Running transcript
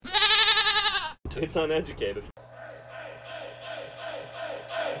It's uneducated.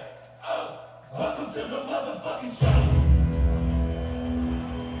 Welcome to the motherfucking show.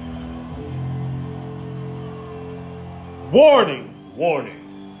 Warning! Warning.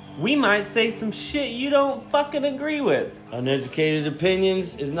 We might say some shit you don't fucking agree with. Uneducated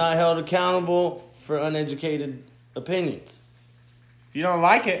opinions is not held accountable for uneducated opinions. If you don't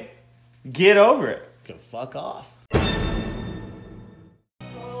like it, get over it. Can fuck off.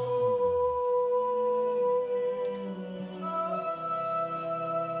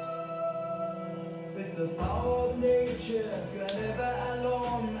 With the power of nature, you're never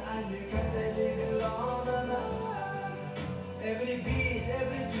alone, and you can't live alone. Every beast,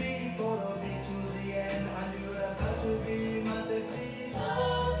 every tree follows me to the end, and you have got to be massively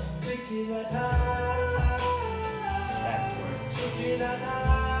chicken attack. That's worse. Chicken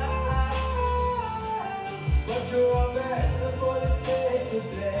attack. But you're bad before the face to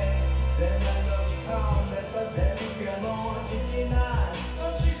black. Send a love pound, that's what telling come on, chicken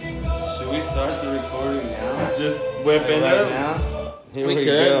ass. Chicken go. Should we start the recording now? Just whip into Right it. now? Here We we could,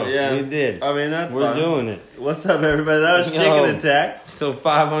 go. yeah. We did. I mean, that's We're fine. doing it. What's up, everybody? That was Chicken Yo. Attack. So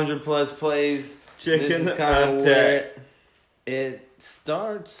 500 plus plays. Chicken This is kind of Attack. where it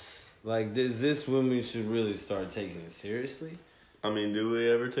starts. Like, is this when we should really start taking it seriously? I mean, do we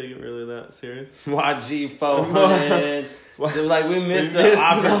ever take it really that serious? YG 400. Like, we missed the missed the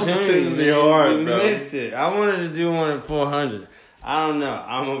opportunity. opportunity Man. hard, we bro. missed it. I wanted to do one at 400. I don't know.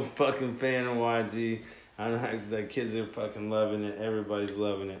 I'm a fucking fan of YG. I know the kids are fucking loving it. Everybody's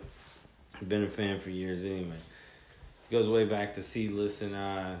loving it. I've been a fan for years anyway. Goes way back to Seedless and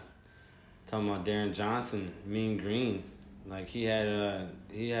talking about Darren Johnson, Mean Green. Like he had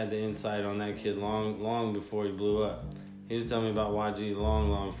the insight on that kid long before he blew up. He was telling me about YG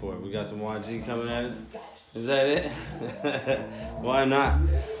long before. We got some YG coming at us. Is that it? Why not?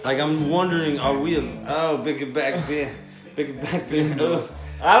 Like I'm wondering, are we? Big it back, being.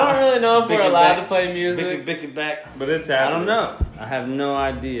 I don't really know if Pick we're it allowed back. to play music, Bick it back. but it's I happening. don't know. I have no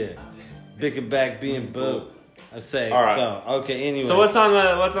idea. Bick it back being boo. I say. All right. So okay. Anyway. So what's on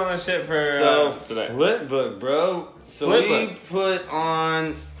the shit for today? Flipbook, bro. So Flipbook. we put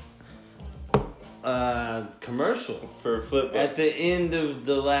on commercial For Flipbook. at the end of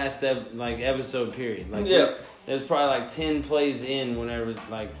the last episode period. Like Yeah. there's probably like 10 plays in whenever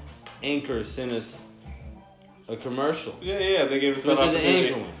like Anchor sent us a commercial. Yeah, they gave us We that did the opportunity.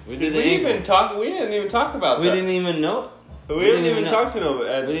 Anchor one. We Did did the we Anchor even one. talk? We didn't even talk about We that. didn't even know it. We didn't even talk to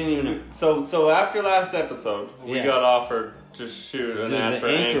nobody. We didn't even know. So after last episode, we Yeah. got offered to shoot an Do ad the for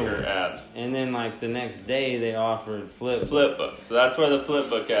Anchor Anchor one. ad. And then like the next day they offered Flipbook. So that's where the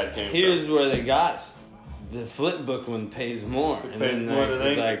Flipbook ad came Here's from. where they got us. The Flipbook one pays more. It And pays then more like, than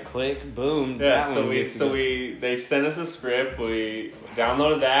it's Anchor. like click, boom. Yeah, that so one we gets to go. they sent us a script. We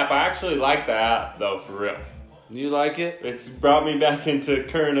downloaded the app. I actually like the app though, for real. You like it? It's brought me back into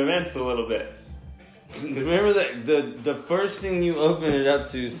current events a little bit. Remember that the first thing you opened it up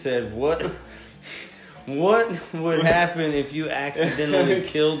to said what would happen if you accidentally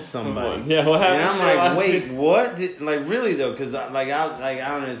killed somebody? Yeah, what And happened? I'm like, wait, what? Like really though? Because I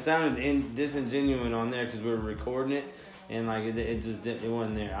don't know. It sounded disingenuous on there because we were recording it, and like it just it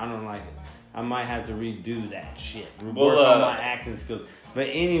wasn't there. I don't like it. I might have to redo that shit. Work on my acting skills. But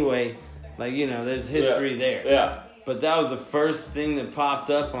anyway, like there's history there. Yeah. But that was the first thing that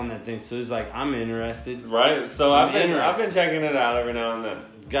popped up on that thing. So it's like I'm interested. Right. So I'm I've been checking it out every now and then.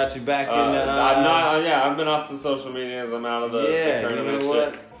 Got you back in. I'm not. Yeah, I've been off the social medias. I'm out of the Yeah, current you event know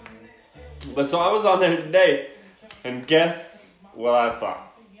what? shit. But so I was on there today, and guess what I saw?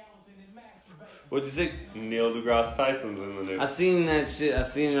 What'd you say? Neil deGrasse Tyson's in the I news. seen that shit. I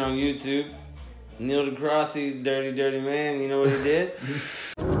seen it on YouTube. Neil deGrasse, dirty man. You know what he did?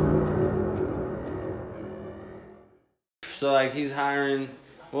 So like he's hiring.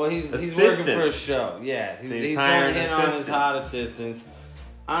 Well, he's working Assistant. for a show. Yeah, he's hiring trying to hit on his assistants. hot assistants.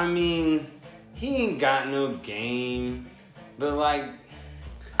 I mean, he ain't got no game. But like,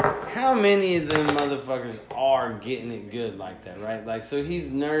 how many of them motherfuckers are getting it good like that, right? Like, so he's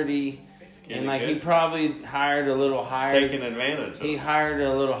nerdy, Getting and like it he good. probably hired a little higher. Taking advantage of He it. hired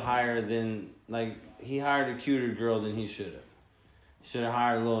a little higher than he hired a cuter girl than he should have. Should have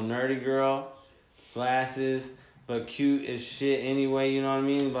hired a little nerdy girl, glasses, but cute as shit anyway. You know what I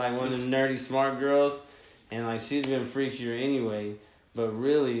mean? Like one of them nerdy smart girls, and like she'd been freakier anyway. But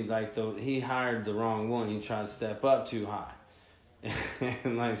really, like he hired the wrong one. He tried to step up too high,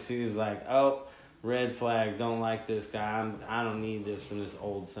 and like she was like, "Oh, red flag. Don't like this guy. I don't need this from this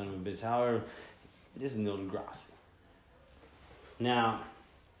old son of a bitch." However, this is Neil deGrasse. Now,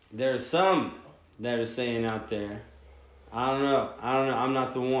 there's some that are saying out there, I don't know. I'm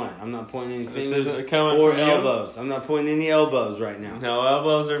not the one. I'm not pointing any fingers isn't coming or from you? elbows. I'm not pointing any elbows right now. No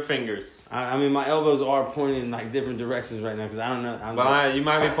elbows or fingers. I mean, my elbows are pointing in like different directions right now because I don't know. You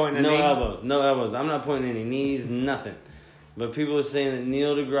might be pointing at no me. elbows. No elbows. I'm not pointing any knees, nothing. But people are saying that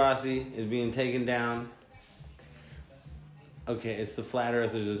Neil deGrasse is being taken down. Okay, it's the flat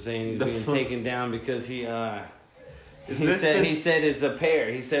earthers are saying he's being taken down because he said it's a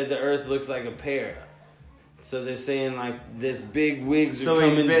pear. He said the earth looks like a pear. So they're saying like this big wigs are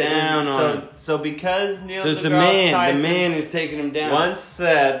coming down on him. So because Neil So it's deGrasse Tyson the man is taking him down. once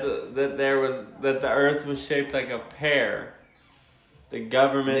said that the earth was shaped like a pear, the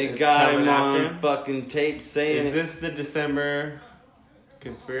government They is got coming him after on him. fucking tape saying Is this the December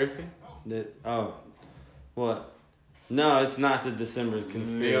conspiracy? What? No, it's not the December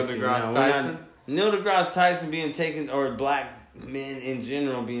conspiracy. Neil deGrasse No, Tyson? Neil deGrasse Tyson being taken, or black men in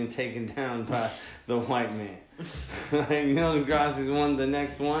general being taken down by the white man. Like Neil deGrasse is the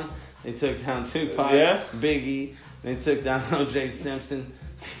next one. They took down Tupac, Yeah. Biggie. They took down O.J. Simpson.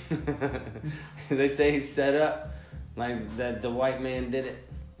 They say he's set up, like that the white man did it.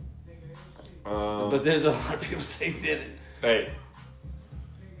 But there's a lot of people say he did it. Hey,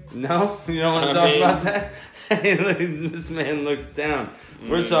 No, you don't want to talk about that. This man looks down.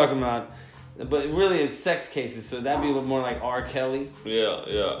 We're talking about, but really it's sex cases, so that'd be more like R. Kelly.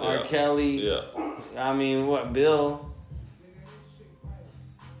 R. Kelly. Yeah. I mean, what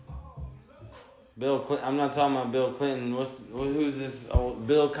Bill Clinton. I'm not talking about Bill Clinton. Who's this?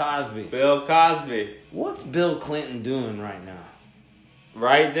 Bill Cosby. Bill Cosby. What's Bill Clinton doing right now?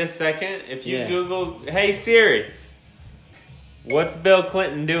 Right this second, if you Yeah. Google, hey Siri, what's Bill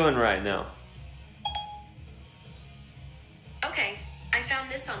Clinton doing right now? Okay, I found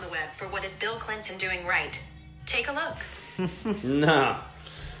this on the web for what is Bill Clinton doing right. Take a look. No.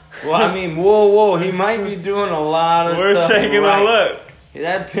 Well, I mean, whoa, he might be doing a lot of We're stuff. taking right. a look.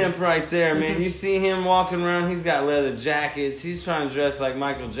 That pimp right there, man. You see him walking around. He's got leather jackets. He's trying to dress like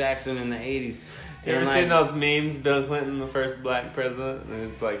Michael Jackson in the 80s. You ever And, seen those memes? Bill Clinton, the first black president,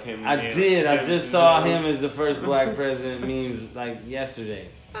 and it's like him. I did. I just saw him as the first black president memes like yesterday.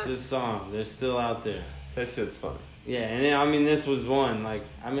 Just saw him. They're still out there. That shit's funny. Yeah, and then, I mean, this was one. Like,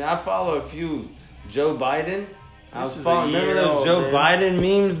 I mean, I follow a few. Joe Biden. I was This is following. a Remember year those old, Joe man. Biden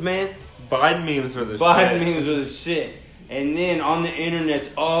memes, man? Biden memes were the Biden shit. memes were the shit. And then on the internet,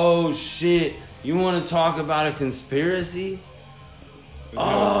 oh shit, you want to talk about a conspiracy?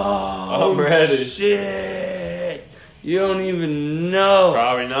 Oh, I'm ready. shit. You don't even know.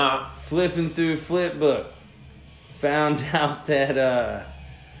 Probably not. Flipping through Flipbook. Found out that,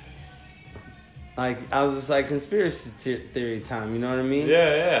 like, I was just like, conspiracy theory time, you know what I mean?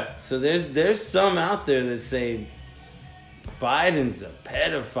 Yeah. So there's some out there that say Biden's a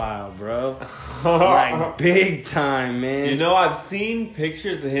pedophile, bro. Like, big time, man. You know, I've seen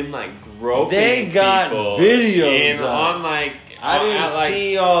pictures of him like groping. They got people videos and up. on like. I didn't like,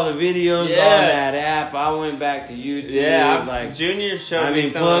 see all the videos Yeah. on that app. I went back to YouTube. Yeah, like Junior showed I me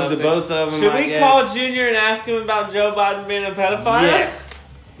mean, some plug of to those both things. of them. Should I we guess. call Junior and ask him about Joe Biden being a pedophile? Yes.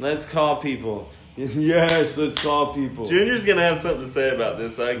 Let's call people. Yes, let's call people. Junior's gonna have something to say about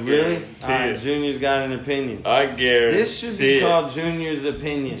this. I Really? guarantee All right, it. Junior's got an opinion. I guarantee This should be it. called Junior's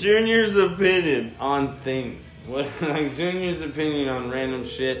opinion Junior's opinion. on things. What, like Junior's opinion on random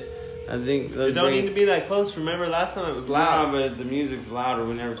shit. I think You don't need to be that close. Remember last time it was loud, loud. but the music's louder.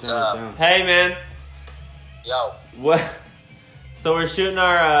 We never turn up? it down. Hey man, Yo, what? So we're shooting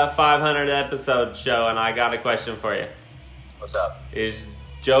our 500 episode show, and I got a question for you. what's up? Is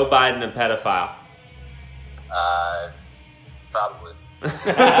Joe Biden a pedophile? Probably.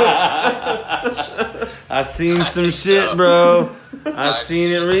 I seen some think shit, so. bro. I've I've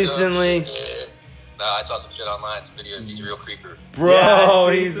seen it some recently. shit. No, I saw some shit online, some videos. He's a real creeper. Bro, Yeah,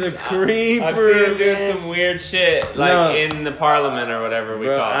 I've seen he's a some- creeper, I've seen him doing man. some weird shit, like No. in the parliament or whatever we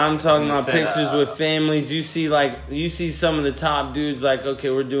Bro, call it. I'm talking In the about Senate. pictures with families. You see some of the top dudes like, okay,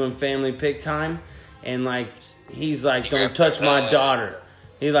 we're doing family pick time, and like he's like, don't touch my daughter.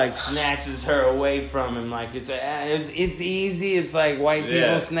 He like snatches her away from him. Like it's easy. It's like white people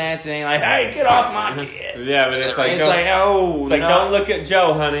Yeah. snatching. Like, hey, get off my kid. Yeah, but it's like, It's don't, like, oh, it's like no. don't look at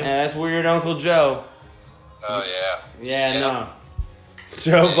Joe, honey. Yeah, that's weird, Uncle Joe. Oh, yeah. Yeah, Yeah. no.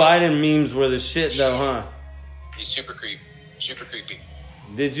 Joe Biden memes were the shit, though, huh? He's super creepy.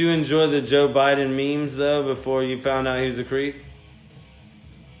 Did you enjoy the Joe Biden memes, though, before you found out he was a creep?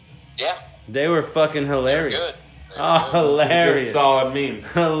 Yeah, They were fucking they're hilarious. good. They're Oh, good. hilarious. Good, solid memes.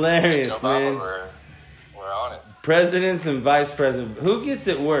 Hilarious, Obama, man. we're on it. Presidents and vice presidents. Who gets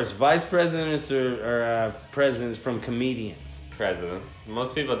it worse, vice presidents or presidents from comedians? presidents.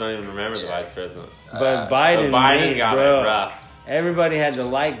 Most people don't even remember the vice president. But Biden, Biden got bro. it rough. Everybody had to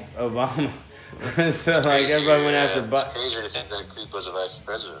like Obama. So like everybody went after It's Biden. crazier to think that creep was a vice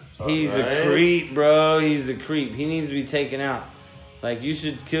president. So, He's Right? a creep, bro. He's a creep. He needs to be taken out. Like, you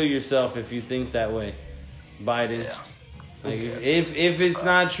should kill yourself if you think that way, Biden. yeah. Like, if it's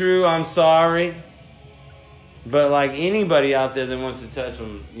not true, I'm sorry. But like anybody out there that wants to touch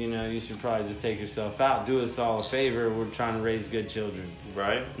them, you know, you should probably just take yourself out. Do us all a favor. We're trying to raise good children,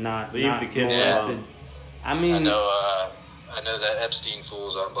 Right? not Leave the kids molested. alone. I mean, I know that Epstein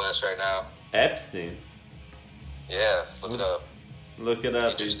fool's on blast right now. Epstein. Yeah, look it up. Look it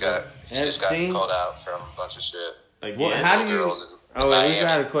up. He just got Epstein? called out from a bunch of shit. Again. What- how do you? Girls in Oh, we Miami.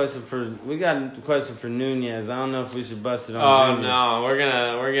 got a question for Nunez. I don't know if we should bust it on. Oh Junior. no,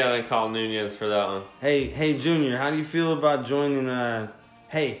 we're gonna call Nunez for that one. Hey, Junior, how do you feel about joining?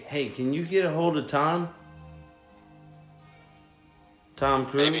 Hey, can you get a hold of Tom? Tom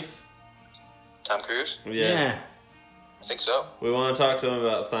Cruise. Maybe. Tom Cruise? Yeah. I think so. We want to talk to him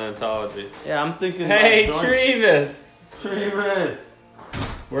about Scientology. Yeah, I'm thinking. Hey, about joining- Trevis. Trevis.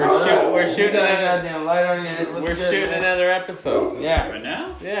 We're shooting that another, goddamn light on your head. What's we're good, shooting man? another episode. Yeah, Right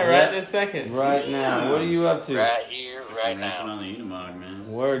now? Yeah, right this second. right now. What are you up to? Right here, right Racing now. on the Unimog, man.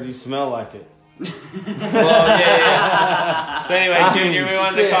 Word, you smell like it. Well, yeah. So anyway, Junior, we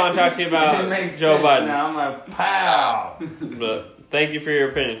wanted to call and talk to you It about makes Joe sense Biden. Now I'm like, pow. But thank you for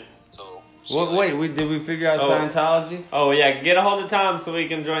your opinion. So, Well, wait, did we figure out Oh. Scientology? Oh yeah, get a hold of Tom so we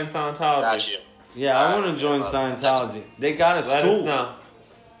can join Scientology. got you. Yeah, I Alright, want to join yeah, Scientology. They got a Let school. us know.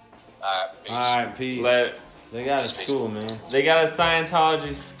 Alright, peace. All right, peace. Let, They got a Peace, peace. school, man. they got a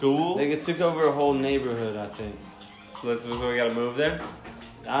Scientology school. They took over a whole neighborhood, I think. We gotta move there.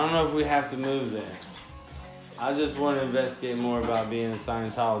 I don't know if we have to move there. I just want to investigate more about being a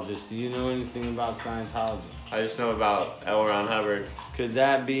Scientologist. Do you know anything about Scientology? I just know about L. Ron Hubbard. Could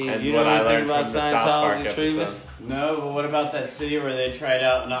that be? And You know what I anything learned about from the South Park Scientology, Trevis? episode. No, but what about that city where they tried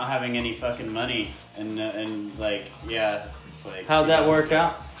out not having any fucking money and like, yeah, it's like. How'd that work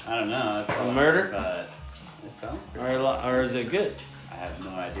out? I don't know. That's A all murder? But it sounds pretty. Or is it good? I have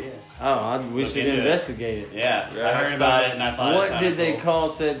no idea. Oh, we Look should into it. investigate it. Yeah, Yeah, I heard that's about something. it and I thought. it What sounded did they cool. call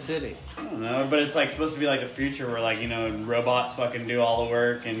said city? I don't know, but it's like supposed to be like a future where like robots fucking do all the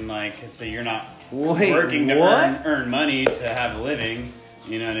work and like so you're not Wait, working to what? earn money to have a living.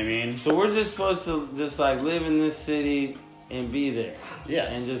 You know what I mean? So we're just supposed to just like live in this city and be there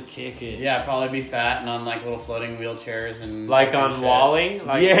Yes. and just kick it. Yeah, probably be fat and on like little floating wheelchairs and Like on shit. Wall-E?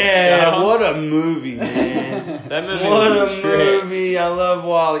 Like Yeah, show? what a movie, man. That movie What a was a trip. movie. I love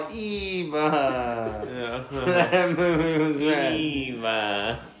Wall-E. Eva. Yeah. That movie was rad.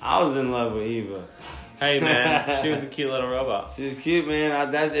 Eva. I was in love with Eva. Hey man, she was a cute little robot. She was cute,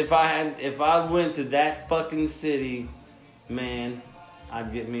 man. That's if I went to that fucking city, man,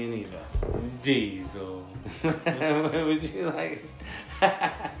 I'd get me an Eva. Diesel. Would you like?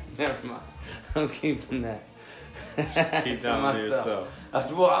 Never mind. I'm keeping that. Keep to telling me myself.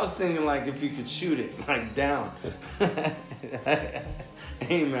 yourself. Well, I was thinking like if you could shoot it like down.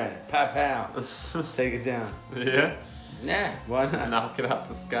 Amen. Pow pow. Take it down. Yeah? Nah, why not? Knock it out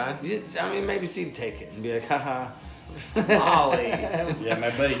the sky. I mean, maybe she'd take it and be like, haha. Ollie. Yeah, my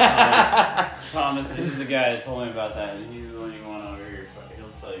buddy Thomas, he's the guy that told me about that, and he's the one you want over here. He'll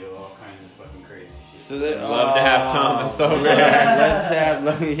tell you all kinds of fucking crazy shit. So that, Love to have Thomas over yeah, there. let's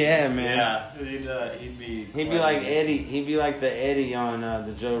have, yeah, man. Yeah, he'd be. He'd be like Eddie. He'd be like the Eddie on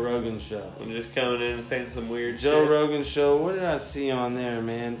the Joe Rogan show. I'm just coming in and saying some weird Joe shit. Rogan show. What did I see on there,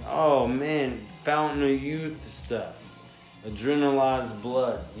 man? Oh man, Fountain of Youth stuff. Adrenalized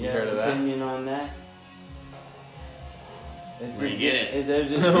blood. You Yeah, heard of that? opinion on that? It's Where you get it? They're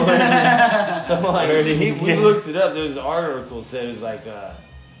just so like Where did we you get it? looked it up. There's an article said it's like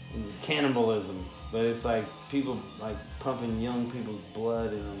cannibalism, but it's like people like pumping young people's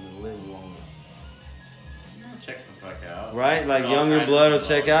blood in them to live longer. Checks the fuck out. Right? Like All younger kinds blood of will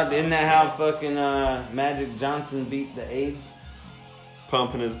check blood. out. Isn't that how fucking Magic Johnson beat the AIDS?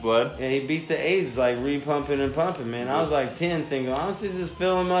 Pumping his blood. Yeah, he beat the AIDS like re-pumping and pumping, man. I was like 10 thinking, why don't you just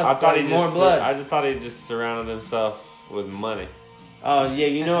fill him up I thought with he more just blood? I just thought he just surrounded himself with money. Oh, yeah,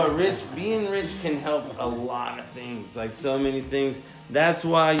 you know what? Being rich can help a lot of things, like so many things. That's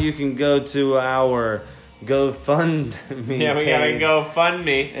why you can go to our GoFundMe Yeah, we gotta page. go fund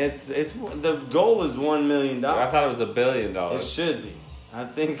me. It's the goal is $1 million. I thought it was $1 billion. It should be. I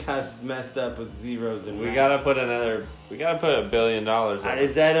think I messed up with zeros and We math. gotta put $1 billion in.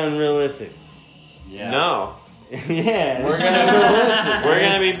 Is that unrealistic? Yeah. No. Yeah. We're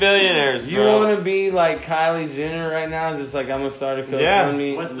gonna be billionaires, You bro. want to be like Kylie Jenner right now? Just like I'm gonna start a Yeah.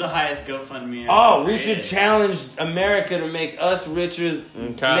 GoFundMe. What's the highest GoFundMe? Oh, ever we should created? challenge America to make us richer,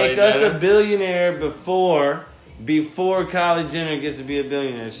 And Kylie make us Jenner? a billionaire before Kylie Jenner gets to be a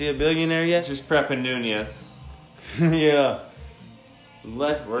billionaire. Is she a billionaire yet? Just prepping Nunez. Yeah.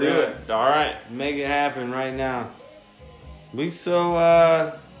 Let's We're do gonna, it. all right. Make it happen right now.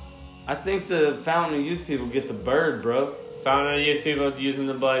 I think the Fountain of Youth people get the bird, bro. Found a youth people using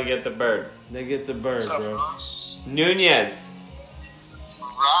the blood to get the bird. They get the bird, What's up, bro. Ross? Nunez,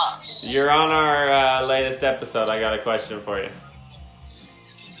 Ross. you're on our latest episode. I got a question for you.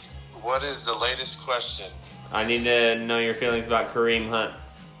 What is the latest question? I need to know your feelings about Kareem Hunt.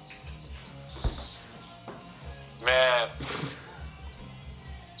 Man.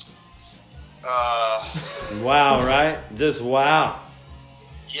 Wow, right? Just wow.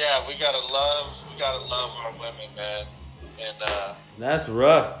 Yeah, we gotta love our women, man. And That's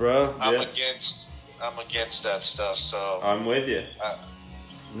rough, bro. I'm Yeah. against that stuff. So I'm with you.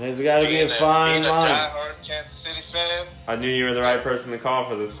 There's got to be a being fine a line. diehard Kansas City fan, I knew you were the right person to call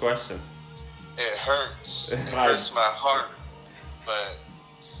for this question. it hurts. It hurts my heart. But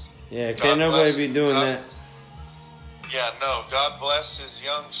Yeah, God can't nobody bless- be doing God- that. yeah, no. God bless his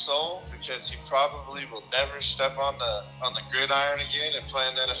young soul because he probably will never step on the gridiron again and play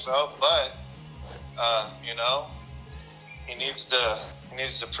in the NFL. But you know, he needs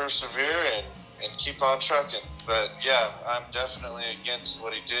to persevere and keep on trucking. But yeah, I'm definitely against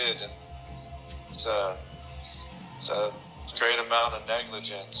what he did, and it's a great amount of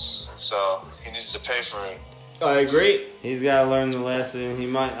negligence. So he needs to pay for it. I agree. He's got to learn the lesson. He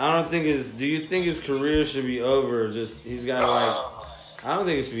might. I don't think his. Do you think his career should be over? Or just he's got to like. I don't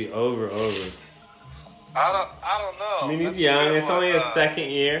think it should be over. I don't know. I mean, he's That's a young. good It's one. only his second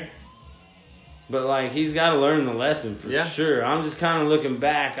year. But like he's got to learn the lesson for Yeah. sure. I'm just kind of looking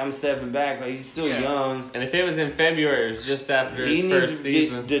back. I'm stepping back. Like he's still Yeah. young. And if it was in February, it was just after He his needs first to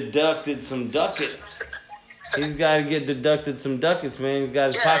season. get deducted some ducats. He's got to get deducted some ducats, man. He's got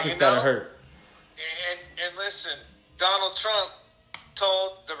his Yeah, pockets you got to know. hurt. And listen, Donald Trump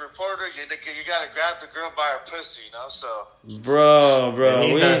told the reporter, you got to grab the girl by her pussy, you know. So Bro,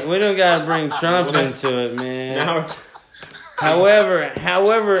 And he's we don't got to bring Trump into it, man. Now we're-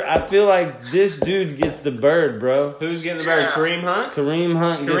 However, I feel like this dude gets the bird, bro. who's getting the bird? Yeah. Kareem Hunt? Kareem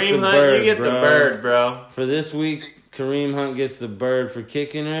Hunt gets Kareem the Hunt, bird, you get bro. the bird, bro. For this week, Kareem Hunt gets the bird for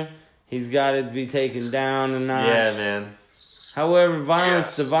kicking her. He's got to be taken down a notch. Yeah, man. However, Yeah.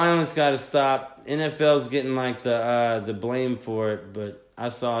 the violence got to stop. NFL's getting like the blame for it, but I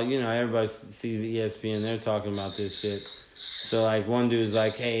saw, everybody sees ESPN. They're talking about this shit. So like one dude's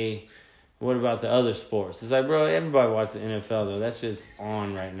like, hey, what about the other sports? It's like, bro, everybody watches the NFL though. That shit's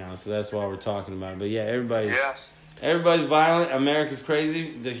on right now, so that's why we're talking about it. But yeah, everybody's violent. America's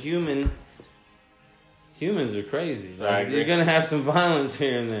crazy. Humans are crazy. I Like, agree. you're gonna have some violence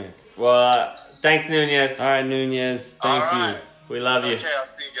here and there. Well, thanks, Nunez. All right, Nunez. Thank all right. you. We love you. Okay, I'll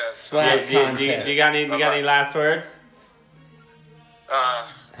see you guys. Slap Do you contest. got any last words? How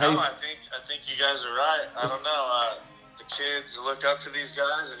you- No, I think you guys are right. I don't know. The kids look up to these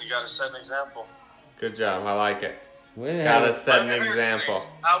guys, and you got to set an example. Good job. I like it. Way to Gotta have- set an But example.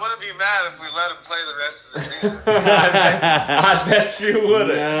 I wouldn't be mad if we let them play the rest of the season. I bet you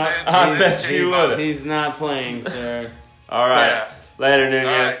would've. No, I he's- bet you he's- would've. He's not playing, sir. All right. Yeah. Later, All Nunez.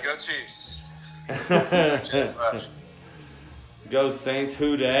 right, go Chiefs. Okay, bye. Go Saints.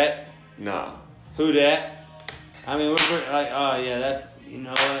 Who dat? No. Who dat? I mean, we're like, oh yeah, that's, you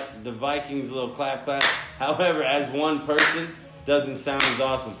know what? The Vikings a little clap. However, as one person, doesn't sound as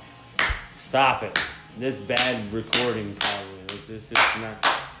awesome. Stop it. This bad recording probably. This is not.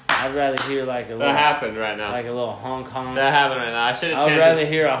 I'd rather hear like a That little, happened right now. like a little honk honk. That happened right now. I should have I'd rather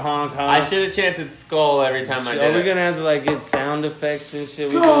chanted. hear a honk honk. I should have chanted skull every time I did Are we it. gonna have to like get sound effects and shit?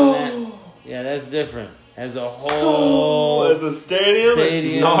 We doing that? Yeah, that's different. As a whole As a stadium, it's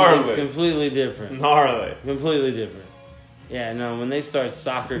stadium, it's gnarly. completely different. Gnarly. Completely different. Yeah, no, when they start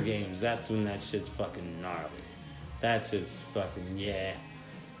soccer games, that's when that shit's fucking gnarly. That's just fucking, yeah.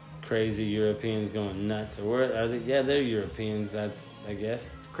 Crazy Europeans going nuts. Or where are they? Yeah, they're Europeans, that's, I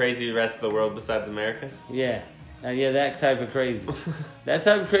guess. Crazy rest of the world besides America. Yeah. Yeah, that type of crazy. That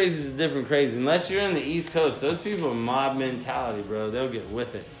type of crazy is a different crazy. Unless you're in the East Coast, those people are mob mentality, bro. They'll get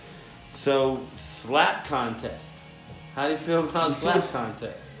with it. So, slap contest. How do you feel about slap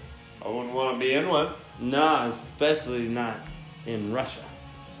contest? I wouldn't want to be in one. No, especially not in Russia.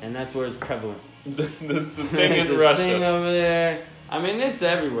 And that's where it's prevalent. This is the thing There's in a Russia. thing over there. I mean, it's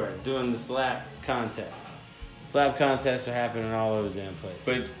everywhere doing the slap contest. Slap contests are happening all over the damn place.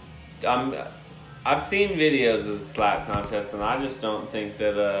 But I've seen videos of the slap contest, and I just don't think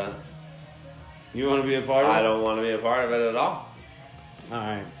that You want to be a part of it? I don't want to be a part of it at all.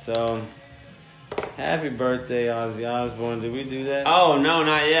 Alright, so happy birthday, Ozzy Osbourne. Did we do that? Oh, no,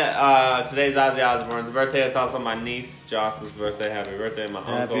 not yet. Today's Ozzy Osbourne's birthday. It's also my niece Joss's birthday. Happy birthday, my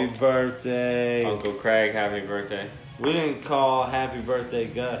Happy uncle. birthday. Uncle Craig, happy birthday. We didn't call happy birthday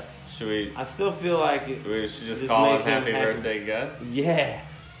Gus. Should we I still feel like it. should just Just call him make him happy happy. birthday, Gus? Yeah.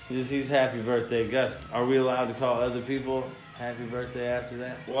 He's happy birthday Gus. Are we allowed to call other people happy birthday after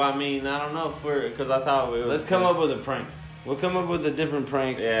that? Well, I mean, I don't know if because I thought we was... Let's come up with a prank. We'll come up with a different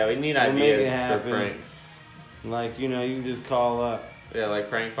prank. Yeah, we need We'll make it ideas for happen. pranks. Like, you know, you can just call up. Yeah, like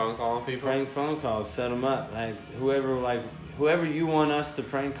prank phone calling people. Prank phone calls. Set them up. Like, whoever you want us to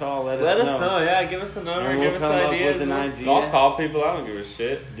prank call, let Let us us know, yeah. Give us the number, And we'll give us come up ideas. with an and idea. I'll call people. I don't give a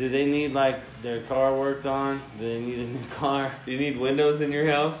shit. Do they need, like, their car worked on? Do they need a new car? Do you need windows in your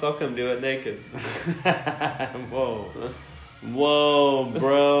house? I'll come do it naked. Whoa. Whoa,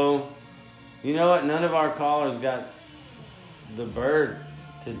 bro. You know what? None of our callers got the bird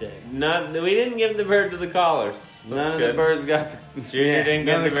today. We didn't give the bird to the callers. None of the birds got the... Junior Yeah, didn't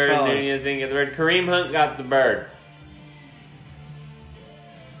none get of the bird. callers. Junior didn't get the bird. Kareem Hunt got the bird.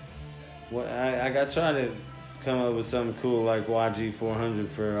 Well, I got trying to come up with something cool like YG 400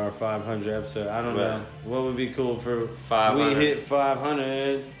 for our 500 episode. I don't know. What would be cool for 500? We hit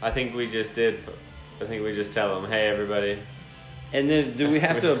 500. I think we just did. I think we just tell them, hey, everybody. And then do we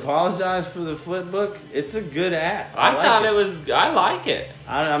have to apologize for the flip book? It's a good app. I like thought it was. I like it.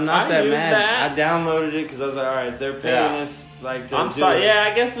 I'm not I that used mad. that. I downloaded it because I was like, all right, they're paying Yeah. us like to I'm do sorry. it. Yeah,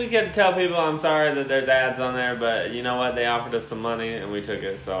 I guess we could tell people I'm sorry that there's ads on there, but you know what? They offered us some money and we took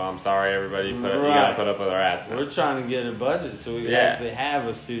it. So I'm sorry, everybody. You gotta Right. put up with our ads now. We're trying to get a budget so we can Yeah. actually have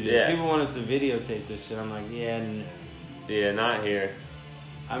a studio. Yeah. People want us to videotape this shit. I'm like, yeah, no. Yeah, not here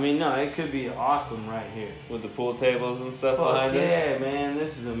I mean, no, it could be awesome right here. with the pool tables and stuff Fuck behind us. yeah, man.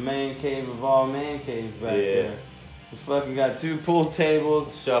 This is a man cave of all man caves back Yeah. there. It's fucking got 2 pool tables,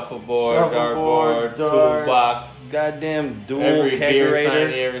 Shuffleboard, Shuffleboard, dartboard, darts, toolbox. goddamn dual Every beer sign you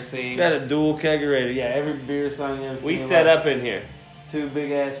kegerator. ever seen. It's got a dual kegerator. Yeah, every beer sign you ever seen. We set like up in here. 2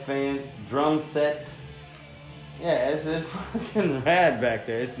 big ass fans, drum set. Yeah, it's fucking rad back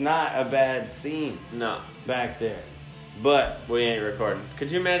there. It's not a bad scene No, back there. But we ain't recording.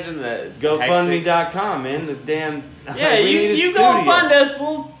 Could you imagine that? GoFundMe.com, man. The damn. Yeah, we need a you studio. go fund us.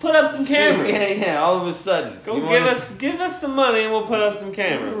 We'll put up some cameras. Yeah. All of a sudden, Go you give want us some money and we'll put up some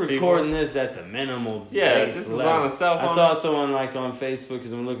cameras. We're people. recording this at the minimal. Yeah, base this is level. on a cell phone. I saw someone like on Facebook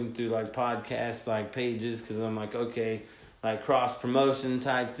because I'm looking through like podcast like pages because I'm like, okay, like cross promotion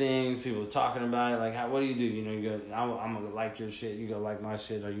type things. People talking about it. Like, what do? You know, you go, I'm gonna like your shit. You go like my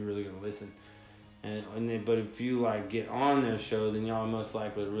shit. Are you really gonna listen? And then, but if you like get on their show, then y'all most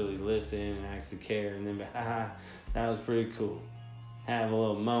likely to really listen and actually care. And then, be, haha, that was pretty cool. Have a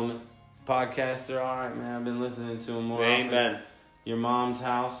little moment. Podcasts are all right, man. I've been listening to them more They ain't often. been. Your Mom's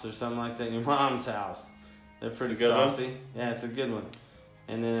House or something like that. Your Mom's House. They're pretty It's a good one? saucy. Yeah, it's a good one.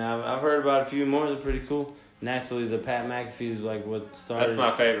 And then I've heard about a few more. They're pretty cool. Naturally, the Pat McAfee's like what started. That's my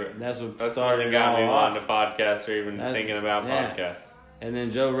favorite. That's what That's started what got it me all wanting off. to podcast or even That's- thinking about yeah. podcasts. And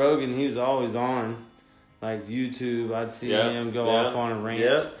then Joe Rogan, he was always on, like YouTube. I'd see Yep, him go yep, off on a rant.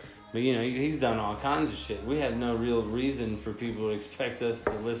 yep. But you know, he's done all kinds of shit. We have no real reason for people to expect us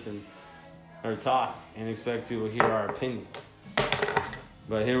to listen or talk and expect people to hear our opinions.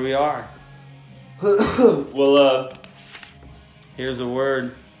 But here we are. Well, Here's a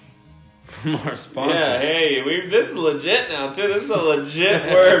word from our sponsors. yeah, hey, this is legit now too. This is a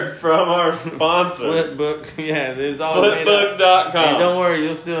legit word from our sponsor, Flipbook. Yeah, there's always made up. Flipbook.com. Hey, don't worry,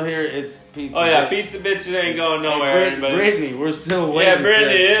 you'll still hear it. It's pizza. Oh yeah, Bitch. Pizza Bitches ain't going nowhere. Hey, anybody. Brittany, we're still waiting. Yeah, for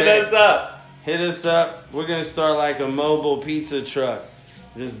Brittany, that hit check. us up. Hit us up. We're gonna start like a mobile pizza truck.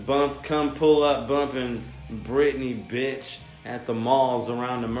 Just come pull up, bumping Brittany, bitch, at the malls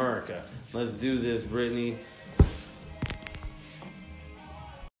around America. Let's do this, Brittany.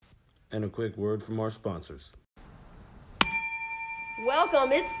 And a quick word from our sponsors.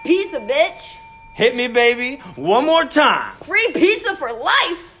 Welcome, it's Pizza Bitch. Hit me, baby, one more time. Free pizza for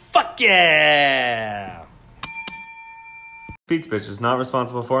life. Fuck yeah! Pizza Bitch is not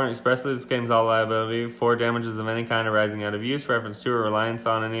responsible for and expressly disclaims all liability for damages of any kind arising out of use, reference to, or reliance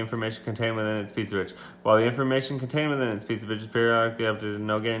on any information contained within its Pizza Bitch. While the information contained within its Pizza Bitch is periodically updated,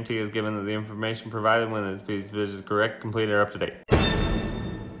 no guarantee is given that the information provided within its Pizza Bitch is correct, complete, or up to date.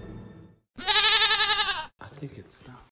 I think it stopped.